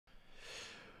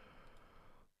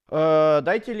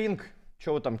Дайте линк.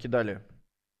 Что вы там кидали?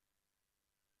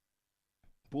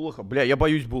 Булаха? Бля, я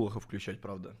боюсь Булаха включать,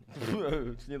 правда.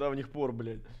 С недавних пор,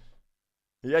 блядь.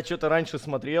 Я что-то раньше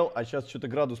смотрел, а сейчас что-то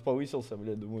градус повысился,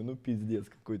 блядь. Думаю, ну пиздец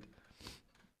какой-то.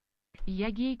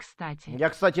 Я гей, кстати. Я,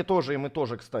 кстати, тоже, и мы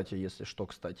тоже, кстати, если что,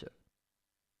 кстати.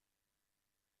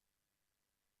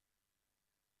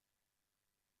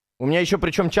 У меня еще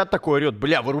причем чат такой орет,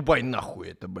 бля, вырубай нахуй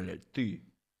это, блядь, ты.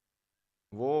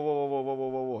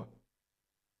 Во-во-во-во-во-во-во.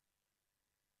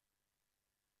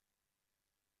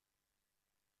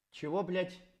 Чего,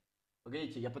 блядь?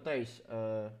 Погодите, я пытаюсь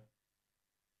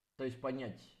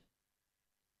понять.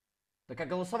 Так а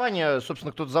голосование,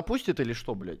 собственно, кто-то запустит или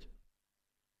что, блядь?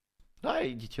 Да,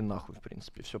 идите нахуй, в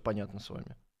принципе, все понятно с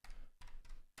вами.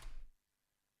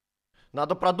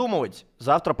 Надо продумывать.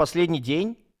 Завтра последний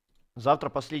день. Завтра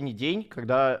последний день,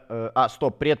 когда...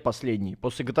 стоп, предпоследний.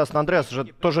 После GTA San Andreas же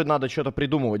тоже надо что-то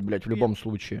придумывать, блядь, в любом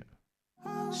случае.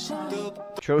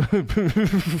 Чё?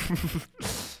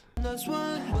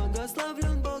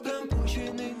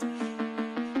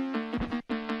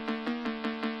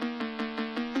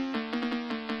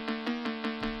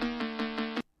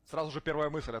 Сразу же первая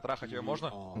мысль, трахать ее можно?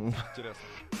 Интересно.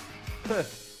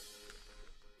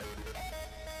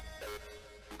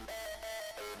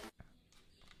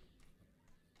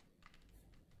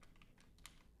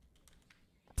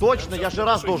 Точно, я же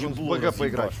раз должен с БГ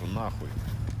поиграть. Нахуй.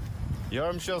 Я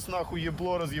вам сейчас нахуй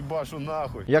ебло разъебашу,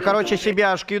 нахуй. Я, короче, себе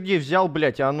HQD взял,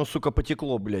 блядь, а оно, сука,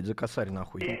 потекло, блядь, за косарь,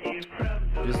 нахуй.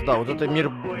 Пизда, вот это мир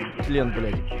тлен,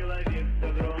 блядь.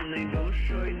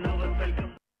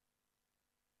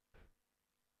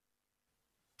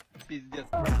 Пиздец.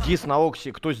 Дисс на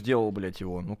Окси, кто сделал, блядь,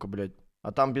 его? Ну-ка, блядь.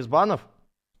 А там без банов?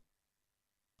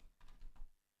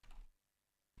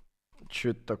 Чё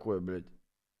это такое, блядь?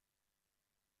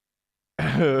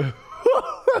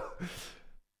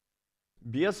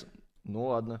 Без? Ну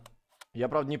ладно. Я,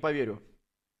 правда, не поверю.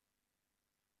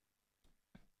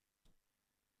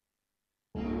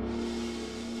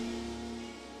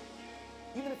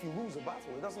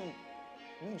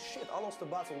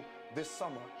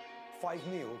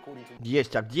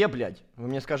 Есть, а где, блядь? Вы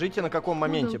мне скажите, на каком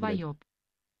моменте, блядь?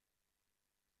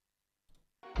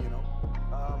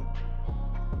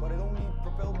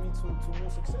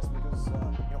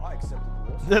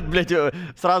 Нет, блядь,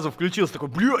 сразу включился такой,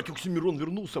 блядь, Оксимирон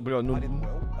вернулся, бля, ну...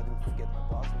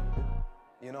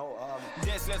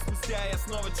 10 лет спустя я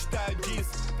снова читаю дисс.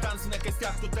 Танцы на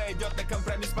костях, кто-то идет на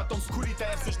компромисс, потом скурит, а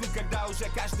я все жду, когда уже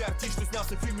каждый артист, что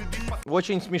снялся в фильме Дисс.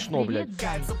 Очень смешно, блядь.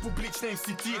 За публичной в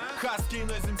сети, хаски и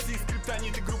нойз МС,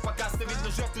 скриптонит, игру покаста, видно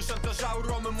жертвы шантажа, у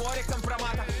Ромы море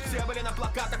компромата. Все были на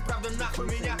плакатах, правда нахуй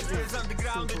меня. Из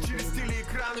андеграунда через стили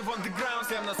экраны в андеграунд.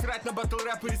 Всем насрать на батл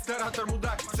рэп и ресторатор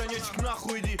мудак. Санечек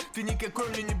нахуй иди, ты никакой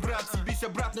мне не брат. Съебись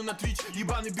обратно на твич,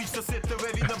 ебаный бич сосед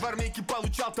ТВ. Видно в армейке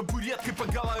получал табуреткой по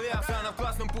голове. Она в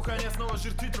классном пухане снова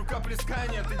жертвит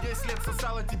рукоплескания. Ты 10 лет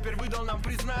сосала, теперь выдал нам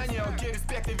признание. Окей,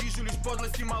 респект, я вижу лишь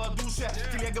подлость и малодушие.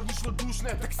 Телега вышла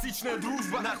душная, токсичная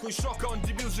дружба. Нахуй шока, он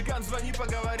дебил, жиган, звони,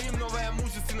 поговорим. Новая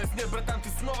мужественность, нет, братан, ты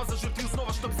снова зажертвил.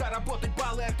 Снова, чтоб заработать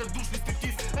баллы, это душный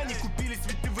стриптиз. Они купились,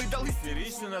 ведь ты выдал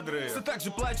истеричный надрыв. Все так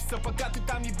же плачется, пока ты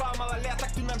там ебал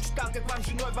малолеток. Ты нам читал, как вам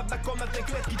женой в однокомнатной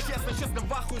клетке. Честно, честно,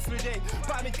 в ахуе с людей.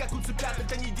 Память, как у цыплят,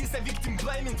 это не дисс, а victim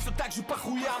blaming. Все так же по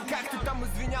хуям, как ты там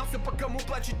извинялся, по кому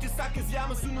плачет тесак из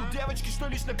ямы. Сунул девочки, что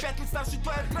лишь на 5 лет старше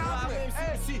твоей травмы.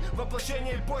 МС,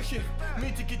 воплощение эпохи.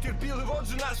 Митики терпил, и вот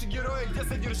же наши герои. Где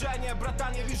содержание,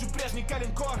 братан, я вижу прежний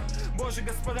калинкор. Боже,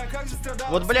 господа, как же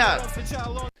страдал. Вот, бля,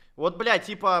 вот, бля,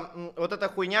 типа, вот эта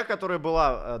хуйня, которая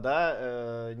была,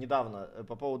 да, недавно,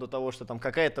 по поводу того, что там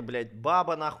какая-то, блядь,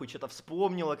 баба, нахуй, что-то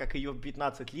вспомнила, как ее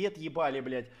 15 лет ебали,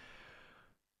 блядь.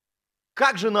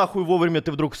 Как же нахуй вовремя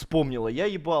ты вдруг вспомнила? Я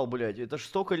ебал, блядь. Это ж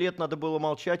столько лет надо было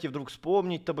молчать и вдруг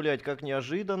вспомнить-то, блядь, как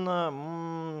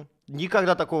неожиданно.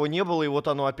 Никогда такого не было, и вот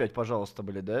оно опять, пожалуйста,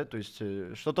 блядь, да? То есть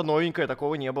что-то новенькое,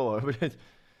 такого не было, блядь.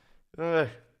 Эх.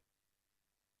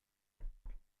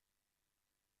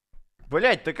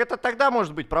 Блядь, так это тогда,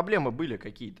 может быть, проблемы были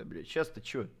какие-то, блядь. Сейчас-то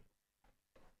чё?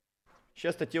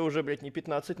 Сейчас-то тебе уже, блядь, не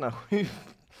 15, нахуй.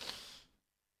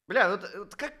 Бля,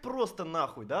 вот как просто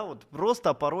нахуй, да? Вот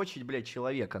просто опорочить, блядь,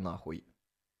 человека нахуй.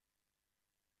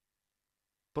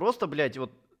 Просто, блядь,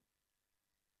 вот...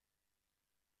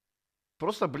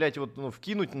 Просто, блядь, вот, ну,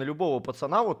 вкинуть на любого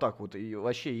пацана вот так вот и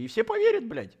вообще, и все поверят,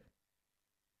 блядь.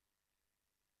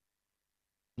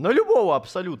 На любого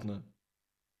абсолютно.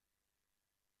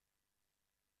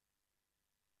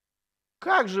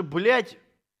 Как же, блядь,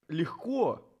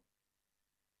 легко.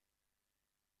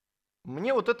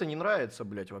 Мне вот это не нравится,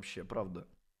 блядь, вообще, правда.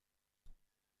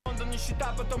 Создал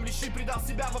нищета, потом лишь и предал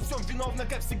себя. Во всем виновна,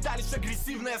 как всегда, лишь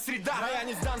агрессивная среда. А я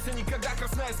не сдамся никогда,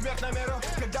 красная смерть на миру.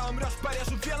 Когда умрешь,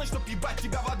 порежу вены, чтоб ебать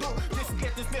тебя в аду. 10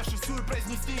 лет не смевший всую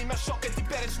произнести имя шока.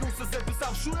 Теперь очнулся,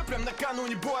 записал шуя прям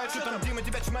накануне боя. Что там Дима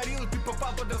тебя чморил, и ты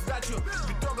попал под раздачу.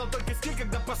 Ведь трогал только стиль,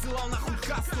 когда посылал нахуй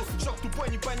касту. Шок тупой,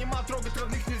 не понимал, трогать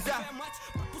родных нельзя.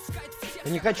 Да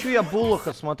не хочу я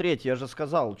Булаха смотреть, я же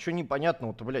сказал. Че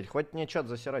непонятного-то, блядь, хватит мне чат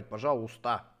засирать,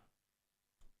 пожалуйста.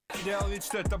 Делал вид,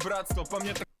 что это братство, по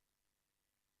мне так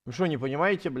Вы что, не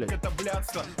понимаете, блядь? это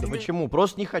блядство. Да почему?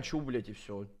 Просто не хочу, блядь, и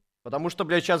все. Потому что,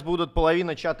 блядь, сейчас будут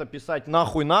половина чата писать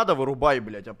 «нахуй надо, вырубай»,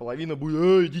 блядь, а половина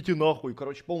будет идите нахуй».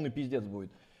 Короче, полный пиздец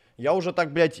будет. Я уже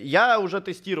так, блядь, я уже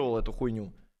тестировал эту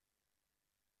хуйню.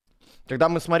 Когда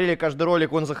мы смотрели каждый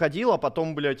ролик, он заходил, а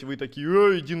потом, блядь, вы такие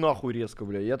иди нахуй резко,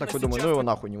 блядь. Я такой думаю, ну его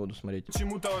нахуй не буду смотреть.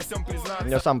 Почему-то во всем признаться.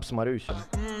 Я сам посмотрю и все.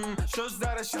 Что ж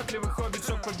за расчетливый хоббит,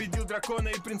 шок победил дракона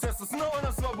и принцесса снова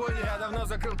на свободе. Я давно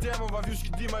закрыл тему, во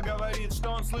вьюшке Дима говорит, что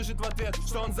он слышит в ответ,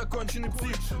 что он законченный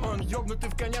псих. Он ёбнутый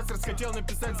в конец, расхотел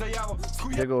написать заяву.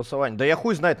 Где голосование? Да я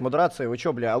хуй знает, модерация, вы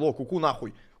чё, бля, алло, куку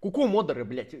нахуй. Куку модеры,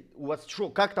 блядь, у вас что,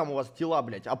 как там у вас дела,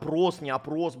 блядь, опрос, не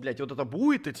опрос, блядь, вот это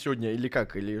будет это сегодня или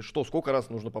как, или что, сколько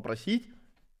раз нужно попросить?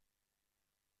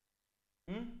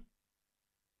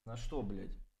 На что,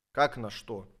 блядь? Как на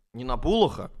что? Не на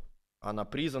Булаха, а на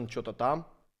Призон, что-то там.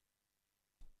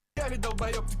 Я ли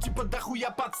долбоёб, ты типа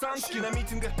дохуя пацанский. На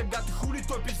митингах тогда ты хули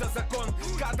топишь за закон.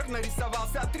 Кадр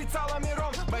нарисовался, отрицал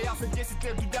миром. Боялся 10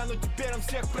 лет Дудя, но теперь он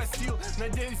всех простил.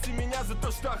 Надеюсь, и меня за то,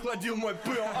 что охладил мой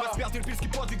пыл. Воспел терпильский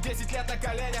подвиг 10 лет на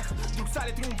коленях. Вдруг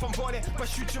стали триумфом воли, по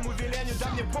щучьему велению. Да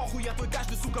мне похуй, я твой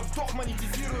каждый, сука, вдох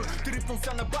монетизирую. Ты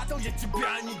рыпнулся на баттл, я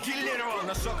тебя аннигилировал.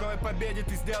 На шоковой победе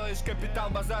ты сделаешь капитал,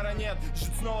 базара нет.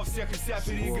 Жить снова всех и себя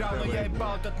переиграл. Но я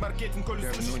ебал этот маркетинг,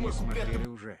 коли слышишь мой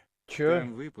куплет. Чё?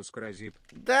 Выпуск разит.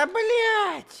 Да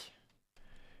блять!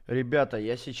 Ребята,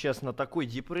 я сейчас на такой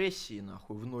депрессии,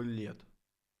 нахуй, в 0 лет.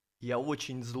 Я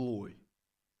очень злой.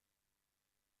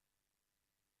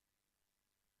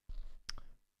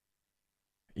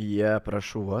 Я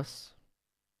прошу вас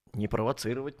не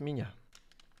провоцировать меня.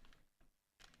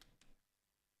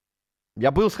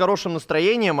 Я был с хорошим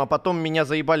настроением, а потом меня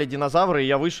заебали динозавры, и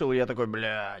я вышел, и я такой,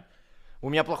 блядь. У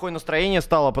меня плохое настроение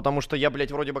стало, потому что я,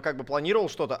 блядь, вроде бы как бы планировал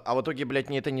что-то, а в итоге, блядь,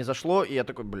 мне это не зашло, и я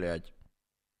такой, блядь,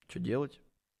 что делать?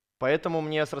 Поэтому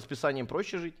мне с расписанием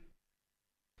проще жить.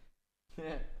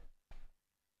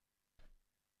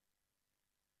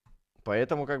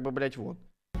 Поэтому, как бы, блядь, вот.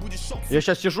 Я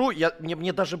сейчас сижу,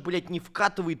 мне даже, блядь, не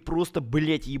вкатывает просто,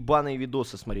 блядь, ебаные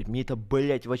видосы смотреть. Мне это,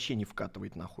 блядь, вообще не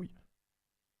вкатывает, нахуй.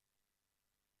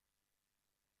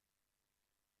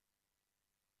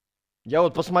 Я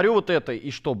вот посмотрю вот это, и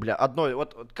что, бля, одно,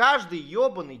 вот каждый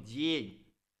ебаный день,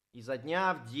 изо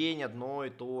дня в день одно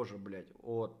и то же, блядь.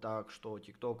 Вот так, что,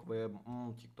 ТикТок, веб,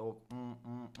 ТикТок,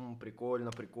 прикольно,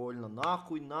 прикольно,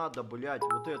 нахуй надо, блядь,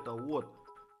 вот это вот,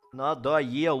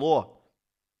 надоело.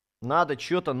 Надо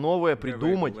что-то новое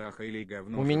придумать.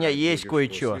 У меня есть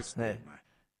кое-что.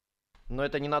 Но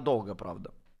это ненадолго,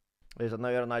 правда. Это,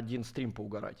 наверное, один стрим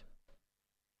поугарать.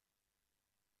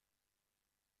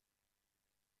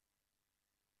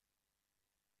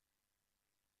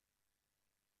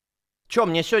 Чё,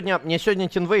 мне сегодня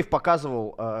Тинвейв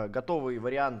показывал готовый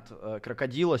вариант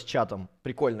крокодила с чатом.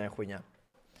 Прикольная хуйня.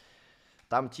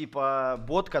 Там типа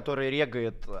бот, который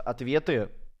регает ответы,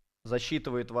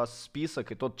 засчитывает вас в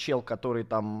список, и тот чел, который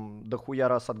там дохуя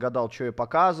раз отгадал, что я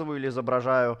показываю или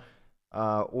изображаю,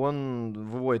 он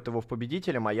выводит его в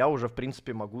победителем, а я уже, в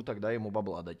принципе, могу тогда ему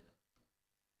бабла дать.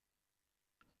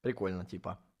 Прикольно,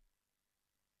 типа.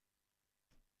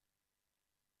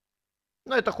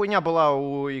 Ну, эта хуйня была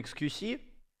у XQC.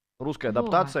 Русская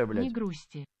адаптация, Вова, блядь. не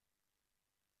грусти.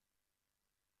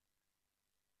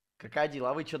 Крокодил,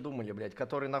 а вы что думали, блядь?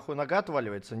 Который нахуй нога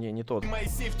отваливается? Не, не тот.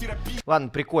 Ладно,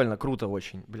 прикольно, круто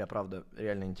очень. Бля, правда,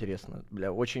 реально интересно.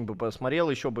 Бля, очень бы посмотрел,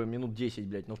 еще бы минут 10,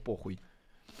 блядь, ну похуй.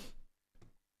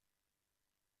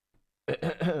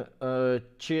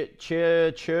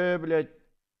 Блядь?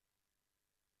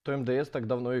 То МДС так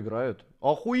давно играют.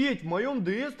 Охуеть, в моем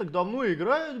ДС так давно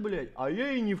играют, блядь. А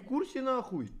я и не в курсе,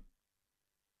 нахуй.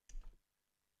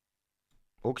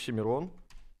 Оксимирон.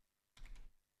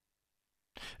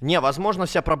 Не, возможно,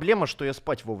 вся проблема, что я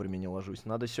спать вовремя не ложусь.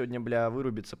 Надо сегодня, бля,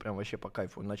 вырубиться прям вообще по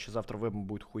кайфу. Иначе завтра вебом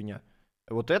будет хуйня.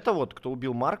 Вот это вот, кто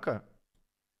убил Марка.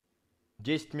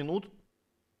 10 минут.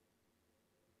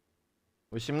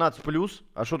 18+.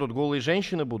 А что тут, голые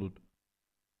женщины будут?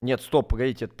 Нет, стоп,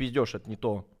 погодите, это пиздеж, это не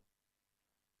то.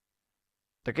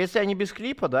 Так если они без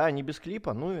клипа, да, они без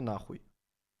клипа, ну и нахуй.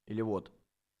 Или вот.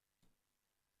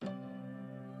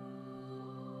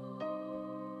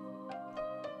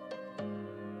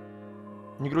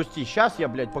 Не грусти. Сейчас я,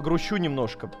 блядь, погрущу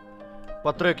немножко.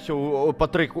 По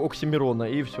треку Оксимирона,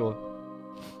 и все.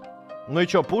 Ну и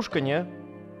чё, пушка, не?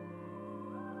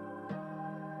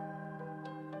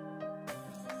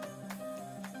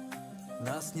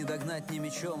 Нас не догнать ни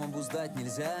мечом, обуздать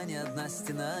нельзя, ни одна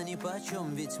стена ни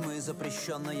почем, ведь мы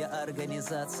запрещенная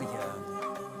организация.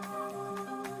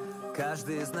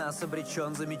 Каждый из нас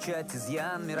обречен замечать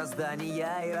изъян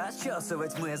мироздания и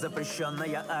расчесывать мы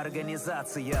запрещенная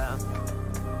организация.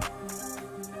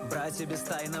 Братья без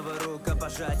тайного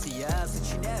рукопожатия,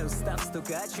 сочиняю став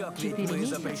стукачок, ведь мы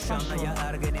запрещенная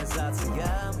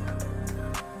организация.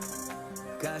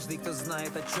 Каждый, кто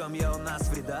знает, о чем я у нас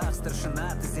в рядах,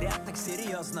 старшина, ты зря так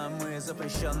серьезно, мы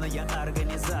запрещенная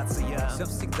организация. Все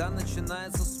всегда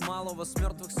начинается с малого, с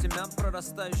мертвых семян,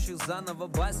 прорастающих заново,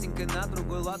 басенькой на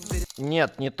другой лад.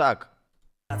 Нет, не так.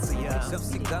 Все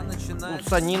всегда начинается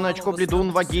Санина, очко,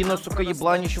 бледун, вагина, сука,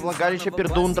 ебланище, влагалище,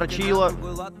 пердун, дрочила.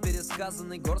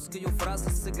 Пересказанный горской фразы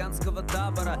с цыганского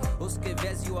табора. Узкой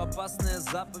вязью опасная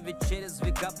заповедь через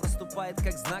века проступает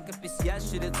как знакопись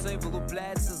ящерицей.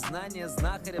 Вылупляется знание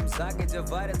знахарем, загодя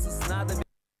варятся снадобья.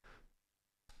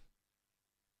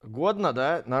 Годно,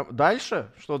 да?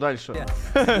 Дальше? Что дальше?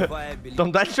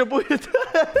 Там дальше будет.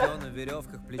 На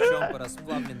веревках плечом по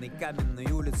расплавленной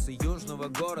каменной улице южного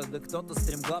города кто-то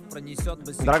стремглав пронесет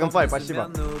Dragonfly,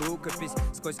 спасибо. Рукопись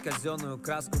сквозь казенную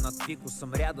краску над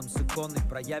фикусом рядом с иконой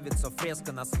проявится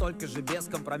фреска настолько же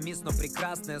бескомпромиссно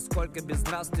прекрасная, сколько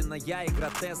безнравственная и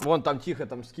гротескна. Вон там тихо,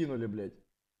 там скинули, блядь.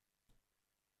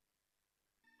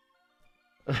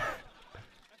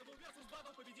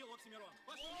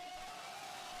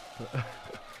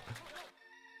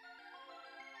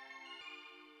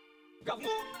 Говно,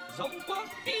 залупа,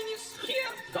 пенис,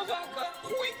 хер, давалка,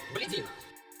 хуй, блядин.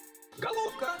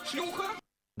 Головка, шлюха.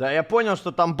 Да, я понял,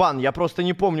 что там бан, я просто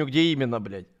не помню, где именно,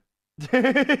 блядь.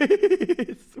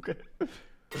 Сука.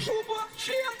 Жопа,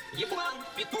 член, еблан,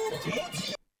 петух,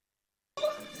 мудила.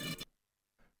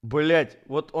 Блядь,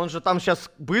 вот он же там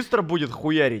сейчас быстро будет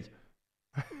хуярить.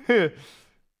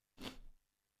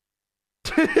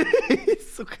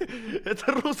 Сука,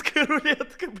 это русская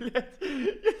рулетка, блядь.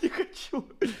 Я не хочу.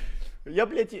 Я,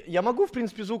 блядь, я могу, в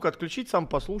принципе, звук отключить, сам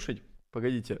послушать.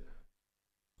 Погодите.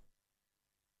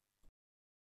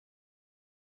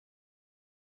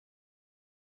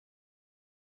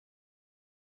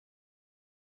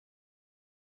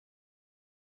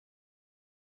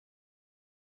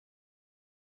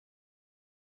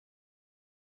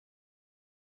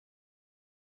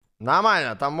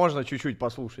 Нормально, там можно чуть-чуть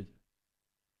послушать.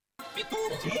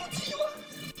 Петух, мудила.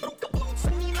 Рукоблуд,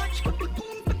 саниночка,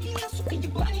 петун, пакина, сука,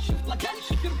 ебланище,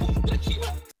 влагалище, пердун, дрочила.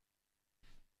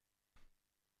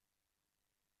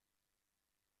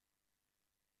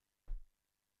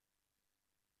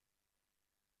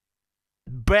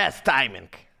 Best timing.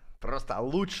 Просто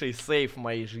лучший сейф в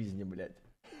моей жизни, блядь.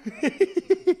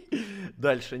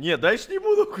 Дальше. Не, дальше не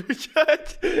буду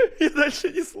включать. Я дальше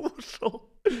не слушал.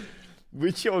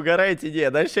 Вы че, угораете?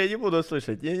 Не, дальше я не буду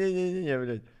слышать. Не-не-не-не,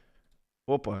 блядь.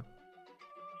 Опа.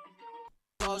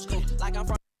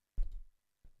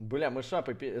 Бля,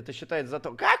 мышапы, это считается за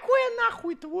то. Какое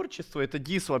нахуй творчество? Это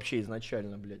Дисс вообще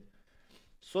изначально, блядь.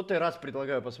 100-й раз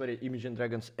предлагаю посмотреть Imagine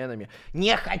Dragons Enemy.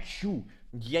 Не хочу!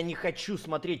 Я не хочу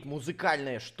смотреть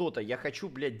музыкальное что-то. Я хочу,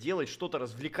 блядь, делать что-то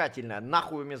развлекательное.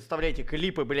 Нахуй вы меня заставляете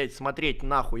клипы, блядь, смотреть,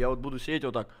 нахуй. Я вот буду сидеть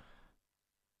вот так.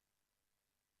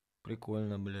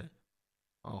 Прикольно, блядь.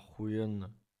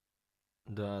 Охуенно.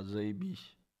 Да,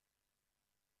 заебись.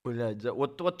 Блядь,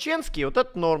 вот Ченский, вот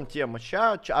это норм тема.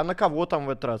 А на кого там в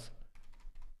этот раз?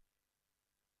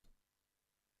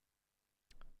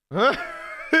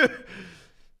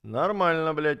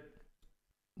 Нормально, блядь.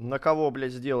 На кого,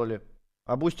 блядь, сделали?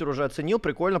 А бустер уже оценил,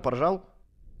 прикольно, поржал?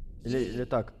 Или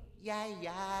так?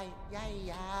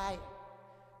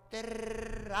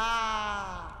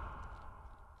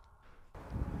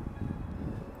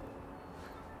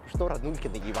 Что,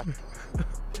 роднулькины, ебать?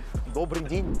 Добрый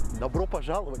день, добро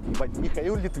пожаловать, ебать.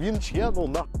 Михаил Литвин ченнел,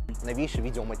 нахуй. Новейший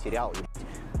видеоматериал, ебать.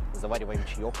 Завариваем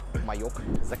чаек, маек,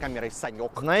 за камерой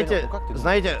Санек.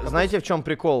 Знаете, в чем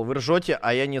прикол? Вы ржете,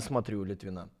 а я не смотрю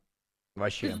Литвина.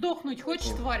 Вообще. Ты сдохнуть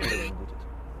хочешь, тварь?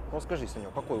 Ну скажи,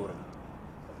 Санек, какой уровень?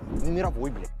 Не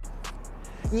мировой, блядь.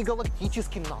 Не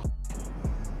галактический, нахуй.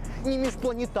 Не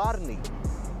межпланетарный.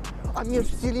 А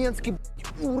межвселенский,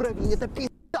 блядь, уровень. Это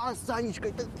пизда, Санечка.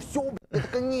 Это все, блядь, это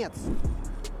конец.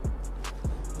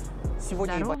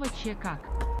 Сегодня, Здорово, ебать. че как?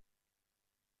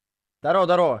 Здорово,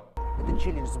 здорово. Это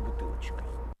челлендж с бутылочкой.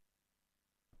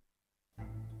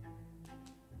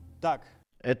 Так.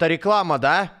 Это реклама,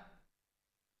 да?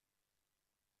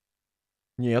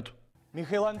 Нет.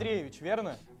 Михаил Андреевич,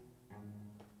 верно?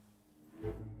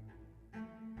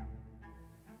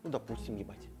 Ну, допустим,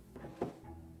 ебать.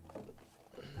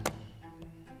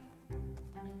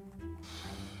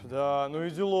 Да, ну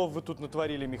и делов вы тут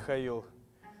натворили, Михаил.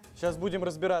 Сейчас будем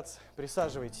разбираться.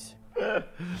 Присаживайтесь.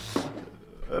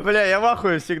 Бля, я в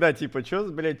ахуе всегда, типа, чё,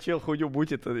 блядь, чел хуйню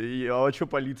мутит, а чё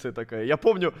полиция такая? Я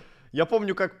помню,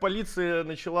 как полиция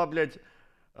начала, блядь,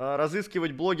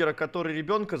 разыскивать блогера, который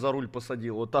ребенка за руль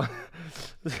посадил, вот там.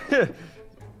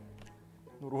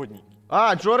 Ну, родненький.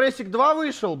 А, Jurassic 2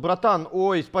 вышел, братан?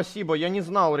 Ой, спасибо, я не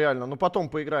знал реально, ну потом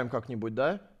поиграем как-нибудь,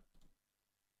 да?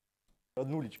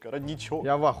 Роднулечка, родничок.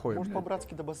 Я в ахуе. Может,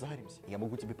 по-братски добазаримся? Я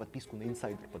могу тебе подписку на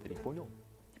инсайдер подарить, понял?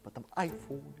 Типа там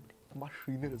айфон,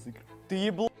 машины разыгрывать. Ты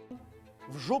ебло...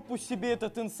 В жопу себе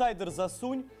этот инсайдер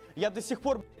засунь. Я до сих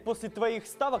пор после твоих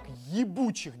ставок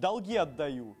ебучих долги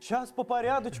отдаю. Сейчас по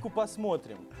порядочку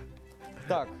посмотрим.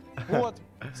 Так, вот,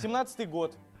 17-й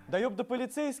год. Доеб до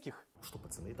полицейских. Что,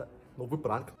 пацаны, это новый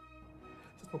пранк.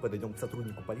 Сейчас мы подойдем к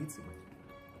сотруднику полиции.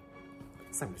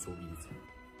 Сами все увидите.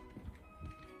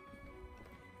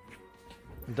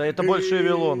 Да это больше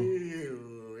Эвилон.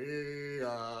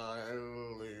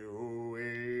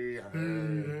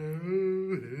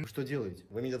 Что делаете?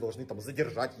 Вы меня должны там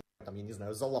задержать, там, я не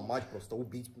знаю, заломать, просто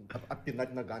убить,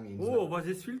 опинать ногами, я не знаю. О, у вас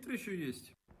здесь фильтры еще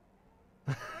есть?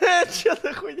 Че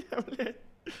за хуйня, блядь?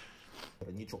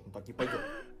 Ничего, ну так не пойдет.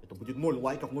 Это будет 0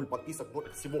 лайков, 0 подписок,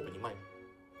 0 всего, понимаешь?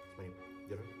 Смотри,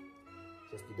 держи.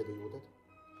 Сейчас тебе даю вот это.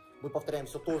 Мы повторяем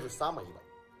все то же самое, ебать.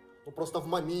 Ну просто в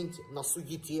моменте, на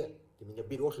суете. Ты меня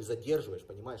берешь и задерживаешь,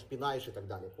 понимаешь, пинаешь и так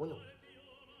далее, понял?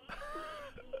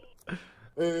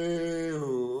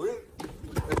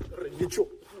 Ничего,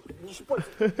 не щипайся.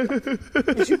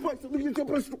 Не щипайся, ну я тебя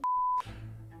прошу.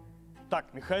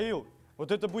 Так, Михаил,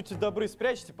 вот это будьте добры,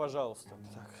 спрячьте, пожалуйста.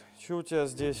 Так, что у тебя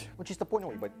здесь? Ну чисто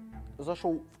понял, ебать.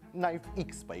 Зашел в Knife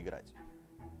X поиграть.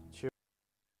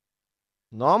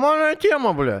 Нормальная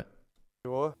тема, бля.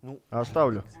 Чего? Ну,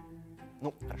 оставлю.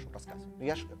 Ну, хорошо, рассказывай. Ну,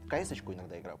 я же в КС-очку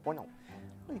иногда играю, понял?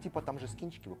 Ну и типа там же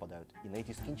скинчики выпадают. И на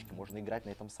эти скинчики можно играть на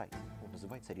этом сайте. Он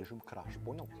называется режим краш,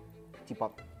 понял?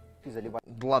 Типа, ты заливаешь...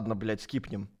 Ладно, блядь,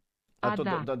 скипнем. А то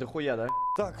да. да хуя, да?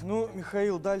 Так, ну,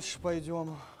 Михаил, дальше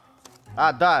пойдем.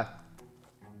 А, да.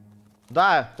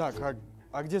 Да. Так,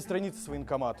 а где страница с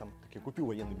военкоматом? Так я купил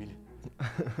военный билет.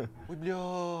 Ой, бля,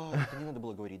 это не надо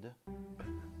было говорить, да?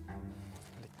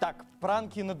 Так,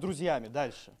 пранки над друзьями,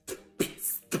 дальше.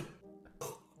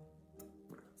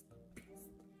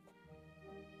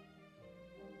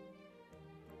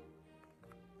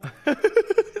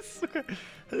 Сука.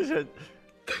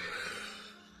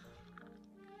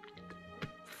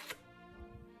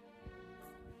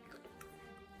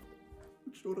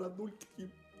 Что,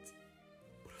 родульки,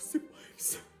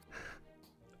 просыпаемся.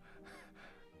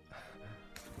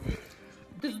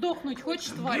 Ты сдохнуть хочешь,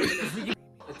 тварь?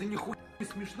 Это нихуя не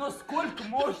смешно, сколько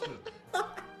можно?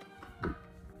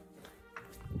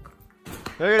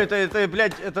 Это,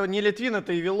 блядь, это не Литвин,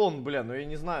 это Эвилон, бля, ну я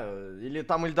не знаю. Или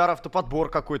там Ильдар автоподбор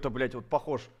какой-то, блядь, вот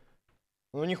похож.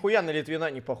 Ну нихуя на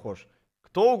Литвина не похож.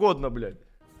 Кто угодно, блядь.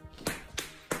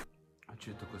 А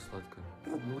что это такое сладкое?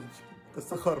 Родульчик, это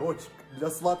сахарочек для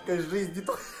сладкой жизни.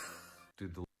 Ты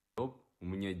долб, у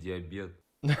меня диабет.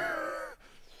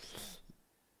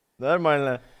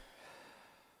 Нормально.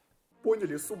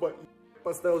 Поняли, Суба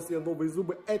поставил себе новые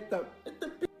зубы. Это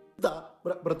пизда.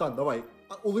 Братан, давай,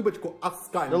 улыбочку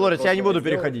оскаль. Да, Лорис, я не буду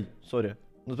переходить, сори.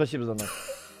 Ну спасибо за нас.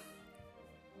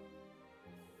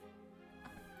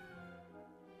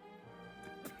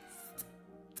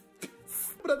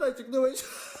 Братанчик, давай.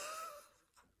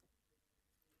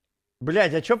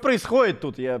 Блядь, а что происходит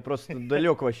тут? Я просто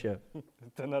далек вообще.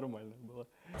 Это нормально было.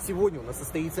 Сегодня у нас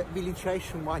состоится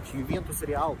величайший матч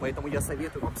Ювентус-Реал, поэтому я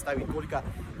советую вам ставить только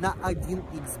на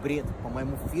 1xbet по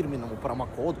моему фирменному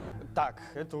промокоду. Так,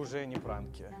 это уже не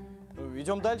пранки.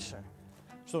 Идем дальше.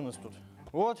 Что у нас тут?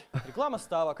 Вот, реклама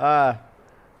ставок. А,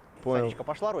 понял. Санечка,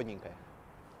 пошла, родненькая.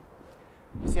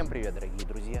 Всем привет, дорогие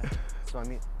друзья. С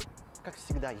вами, как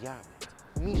всегда, я,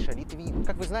 Миша, Литвин.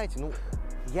 Как вы знаете, ну,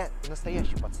 я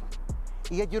настоящий пацан.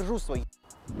 И я держу свое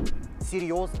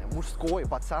серьезное, мужское,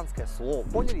 пацанское слово.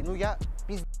 Поняли? Ну, я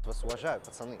пиздец вас уважаю,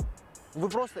 пацаны. Вы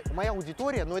просто, моя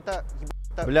аудитория, ну, это...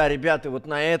 Бля, ребята, вот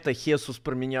на это Хесус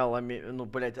променял, ну,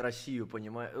 блядь, Россию,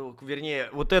 понимаю. Вернее,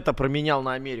 вот это променял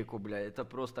на Америку, бля. Это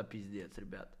просто пиздец,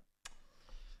 ребят.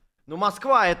 Ну,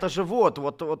 Москва, это же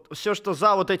вот все, что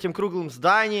за вот этим круглым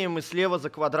зданием и слева за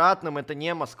квадратным, это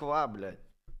не Москва, блядь.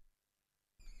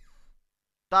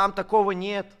 Там такого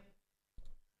нет.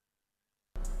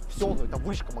 Все, ну, это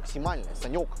вышка максимальная,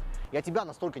 Санек. Я тебя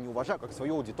настолько не уважаю, как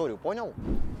свою аудиторию, понял?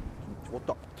 Вот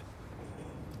так вот.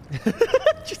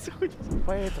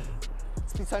 Поэтому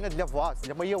специально для вас,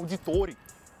 для моей аудитории,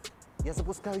 Я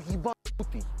запускаю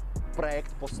ебанутый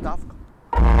проект по ставкам.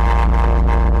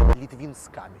 Литвин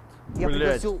скамит. Я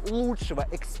пригласил лучшего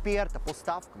эксперта по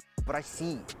ставкам в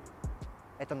России.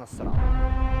 Это насрал.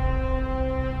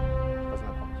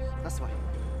 Познакомьтесь. Насвай.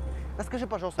 Расскажи,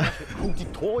 пожалуйста, нашей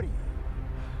аудитории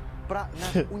про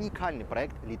наш уникальный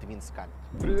проект Литвин скамит.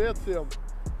 Привет всем.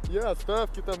 Я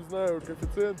ставки там знаю,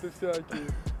 коэффициенты всякие.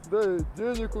 Да и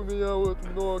денег у меня вот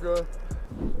много.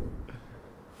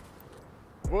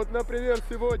 Вот, например,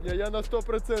 сегодня я на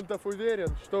 100%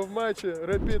 уверен, что в матче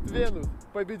Rapid Venus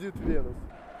победит Венус.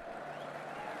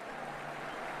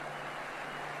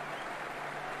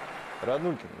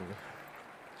 Роднулька,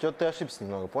 что-то ты ошибся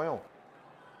немного, понял?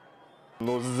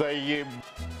 Ну заеб...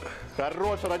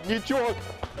 Хорош, родничок!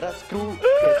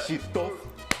 Раскрутка щитов,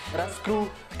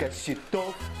 раскрутка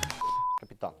щитов.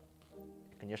 Капитан,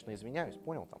 конечно, извиняюсь,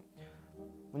 понял там?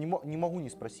 Ну, не могу не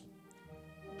спросить.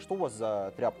 Что у вас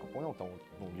за тряпка, понял, там вот,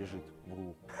 ну, лежит в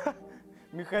углу?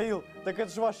 Михаил, так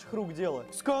это же ваших рук дело.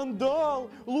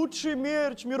 Скандал! Лучший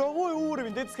мерч, мировой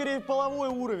уровень. Да это скорее половой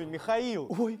уровень, Михаил.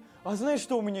 Ой, а знаешь,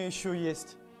 что у меня еще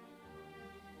есть?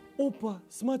 Опа,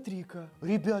 смотри-ка.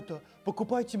 Ребята,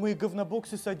 покупайте мои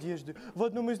говнобоксы с одеждой. В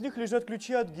одном из них лежат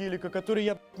ключи от гелика, которые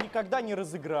я никогда не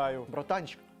разыграю.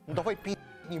 Братанчик, ну давай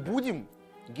не будем.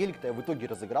 Гелик-то я в итоге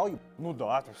разыграл. Ну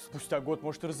да, спустя год,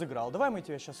 может, и разыграл. Давай мы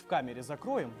тебя сейчас в камере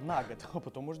закроем на год, а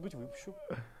потом, может быть, выпущу.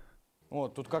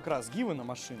 Вот, тут как раз гивы на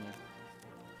машине.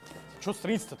 Чё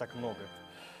страниц-то так много?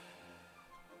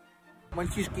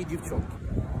 Мальчишки и девчонки,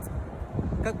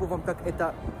 как бы вам так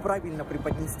это правильно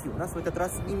преподнести? У нас в этот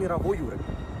раз не мировой уровень.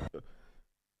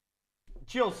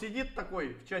 Чел сидит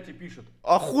такой, в чате пишет.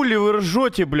 А хули вы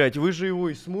ржете, блядь? Вы же его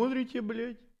и смотрите,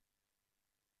 блядь.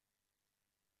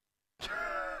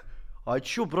 А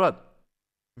чё, брат?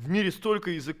 В мире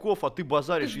столько языков, а ты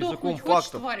базаришь языком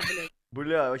фактов. Тварь, блядь.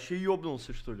 Бля, вообще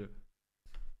ёбнулся, что ли?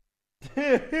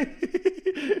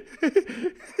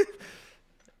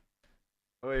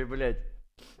 Ой, блядь.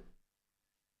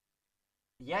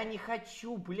 Я не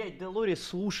хочу, блядь, Делори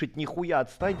слушать нихуя.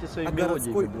 Отстаньте своей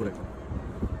мелодией. Уровень.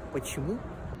 Почему?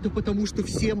 Да потому что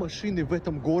все машины в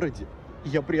этом городе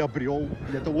я приобрел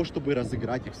для того, чтобы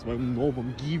разыграть их в своем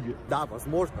новом гиве. Да,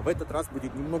 возможно, в этот раз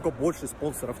будет немного больше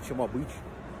спонсоров, чем обычно.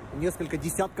 Несколько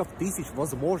десятков тысяч,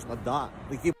 возможно, да.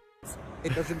 Но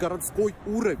это же городской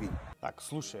уровень. Так,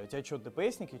 слушай, а тебя что,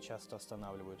 ДПСники часто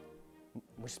останавливают?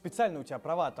 Мы же специально у тебя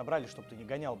права отобрали, чтобы ты не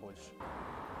гонял больше.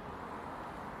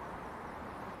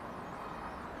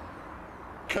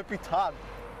 Капитан,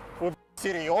 вы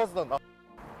серьезно?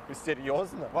 Вы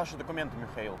серьезно? Ваши документы,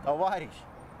 Михаил. Товарищ,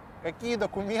 какие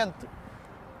документы?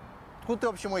 Откуда ты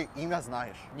вообще мое имя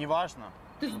знаешь? Неважно.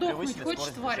 Ты сдохнуть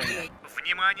хочешь, тварь, блядь?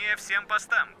 Внимание всем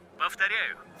постам!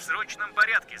 Повторяю, в срочном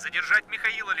порядке задержать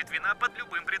Михаила Литвина под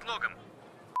любым предлогом.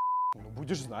 Ну,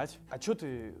 будешь знать. А чё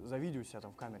ты за видео себя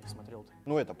там в камере смотрел-то?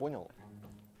 Ну, это понял.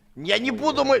 Я не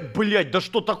буду мыть. Блядь, да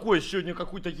что такое? Сегодня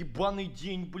какой-то ебаный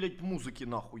день, блядь, музыки,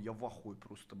 нахуй. Я в ахуе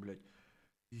просто, блядь.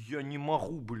 Я не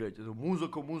могу, блядь. Это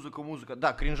музыка, музыка, музыка.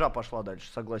 Да, кринжа пошла дальше,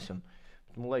 согласен.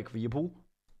 Лайк въебу.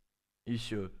 И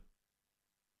все.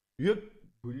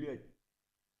 Блядь.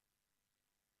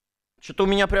 Что-то у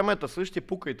меня прям это, слышите,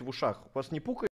 пукает в ушах. У вас не пукает?